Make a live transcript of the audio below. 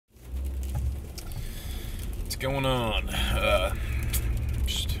going on?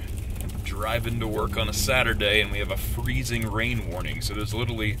 Just driving to work on a Saturday, and we have a freezing rain warning, so there's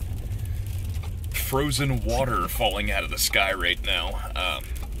literally frozen water falling out of the sky right now.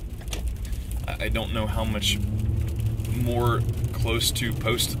 I don't know how much more close to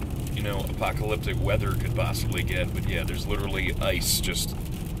apocalyptic weather could possibly get, but yeah, there's literally ice just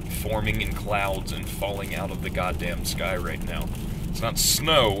forming in clouds and falling out of the goddamn sky right now. It's not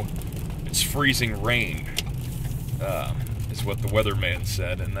snow, it's freezing rain, is what the weatherman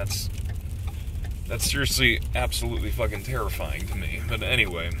said, and that's seriously absolutely fucking terrifying to me. But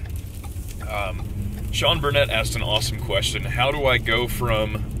anyway, Sean Burnett asked an awesome question. How do I go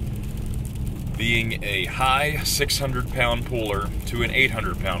from being a high 600-pound puller to an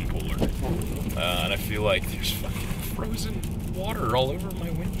 800-pound puller? And I feel like there's fucking frozen water all over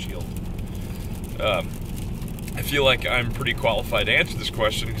my windshield. I feel like I'm pretty qualified to answer this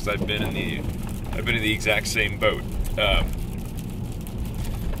question because I've been in the exact same boat.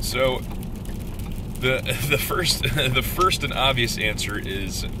 So the first and obvious answer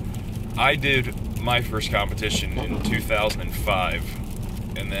is I did my first competition in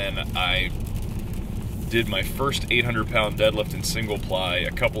 2005, and then I did my first 800-pound deadlift in single ply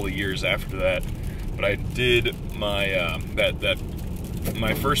a couple of years after that. But I did my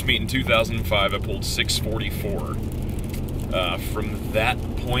my first meet in 2005. I pulled 644. From that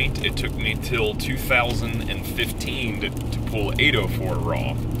point, it took me till 2015 to pull 804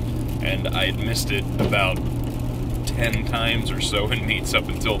 raw, and I had missed it about 10 times or so in meets up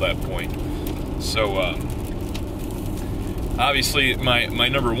until that point. So obviously, my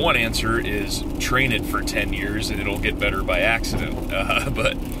number one answer is train it for 10 years and it'll get better by accident.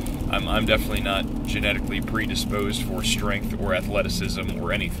 But I'm definitely not genetically predisposed for strength or athleticism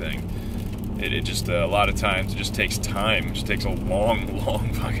or anything. It just, a lot of times, it just takes time. It just takes a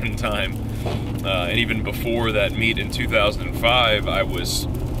long fucking time. And even before that meet in 2005, I was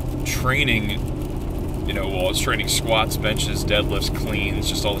training, I was training squats, benches, deadlifts, cleans,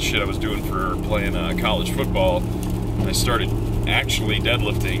 just all the shit I was doing for playing college football. I started actually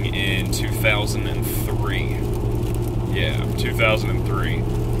deadlifting in 2003. Yeah, 2003.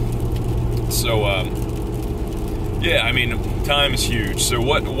 So, yeah, I mean, time is huge. So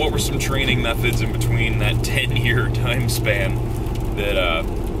what were some training methods in between that 10-year time span that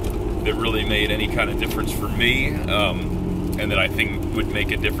really made any kind of difference for me, and that I think would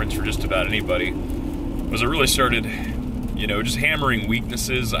make a difference for just about anybody? Was I really started, just hammering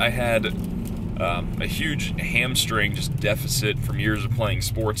weaknesses. I had a huge hamstring just deficit from years of playing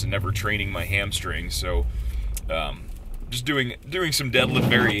sports and never training my hamstring. So just doing some deadlift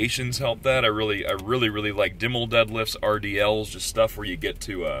variations helped that. I really like Dimmel deadlifts, RDLs, just stuff where you get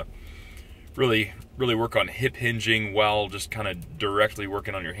to really work on hip hinging while just kind of directly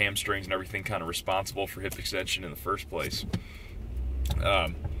working on your hamstrings and everything kind of responsible for hip extension in the first place.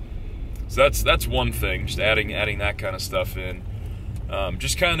 So that's one thing, just adding that kind of stuff in.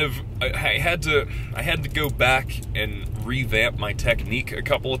 Just kind of, I had to go back and revamp my technique a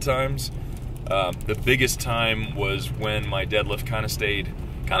couple of times. The biggest time was when my deadlift kind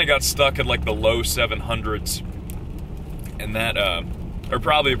of got stuck at like the low 700s, and that, or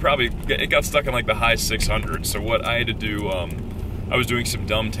probably it got stuck in like the high 600s. So what I had to do, I was doing some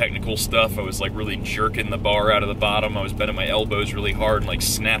dumb technical stuff. I was like really jerking the bar out of the bottom. I was bending my elbows really hard and like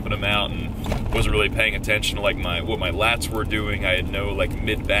snapping them out, and wasn't really paying attention to like what my lats were doing. I had no like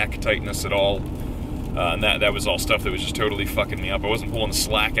mid-back tightness at all. And that was all stuff that was just totally fucking me up. I wasn't pulling the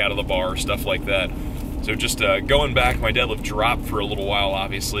slack out of the bar or stuff like that. So just going back, my deadlift dropped for a little while,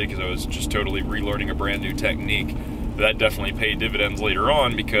 obviously, because I was just totally relearning a brand new technique. That definitely paid dividends later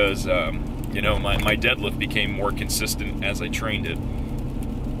on because, my deadlift became more consistent as I trained it.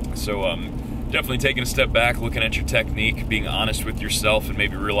 So definitely taking a step back, looking at your technique, being honest with yourself, and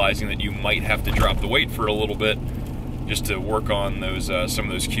maybe realizing that you might have to drop the weight for a little bit, just to work on those some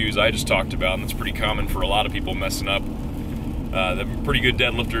of those cues I just talked about, and that's pretty common for a lot of people messing up. The pretty good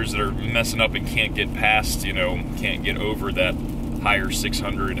deadlifters that are messing up and can't get past, can't get over that higher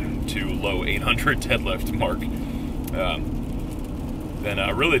 600 to low 800 deadlift mark. Then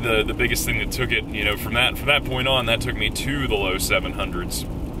really the biggest thing that took it, from that point on, that took me to the low 700s,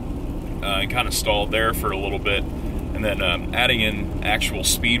 and kind of stalled there for a little bit, and then adding in actual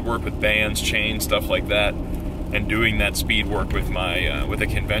speed work with bands, chains, stuff like that. And doing that speed work with my with a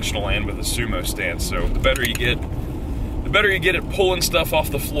conventional and with a sumo stance. So the better you get at pulling stuff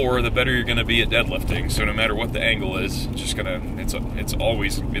off the floor, the better you're going to be at deadlifting. So no matter what the angle is, it's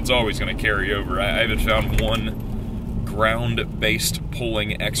always going to carry over. I haven't found one ground-based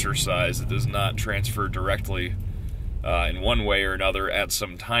pulling exercise that does not transfer directly in one way or another at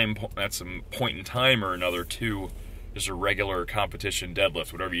some point in time or another to just a regular competition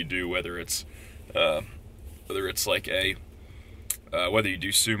deadlift, whatever you do, whether it's like whether you do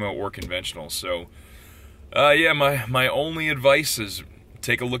sumo or conventional. So yeah, my only advice is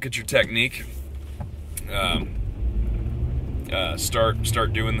take a look at your technique. Start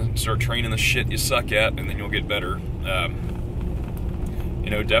training the shit you suck at, and then you'll get better.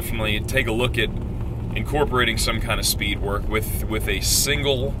 Definitely take a look at incorporating some kind of speed work with a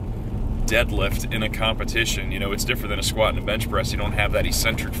single deadlift in a competition. It's different than a squat and a bench press. You don't have that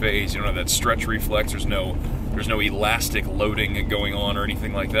eccentric phase. You don't have that stretch reflex. There's no elastic loading going on or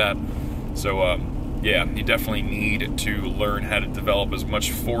anything like that. So yeah, you definitely need to learn how to develop as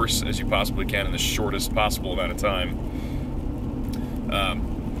much force as you possibly can in the shortest possible amount of time.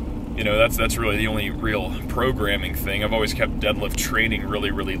 That's really the only real programming thing. I've always kept deadlift training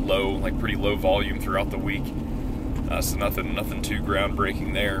really, really low, like pretty low volume throughout the week. So nothing too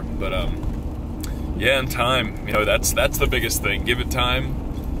groundbreaking there. But yeah, and time. That's the biggest thing. Give it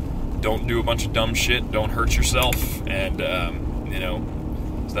time. Don't do a bunch of dumb shit. Don't hurt yourself. And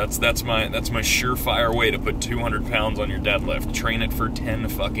that's my surefire way to put 200 pounds on your deadlift. Train it for 10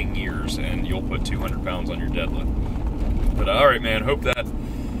 fucking years, and you'll put 200 pounds on your deadlift. But all right, man. Hope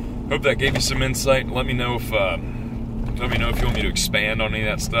that gave you some insight. Let me know if you want me to expand on any of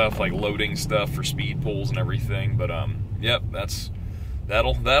that stuff, like loading stuff for speed pulls and everything. But yep,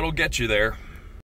 that'll get you there.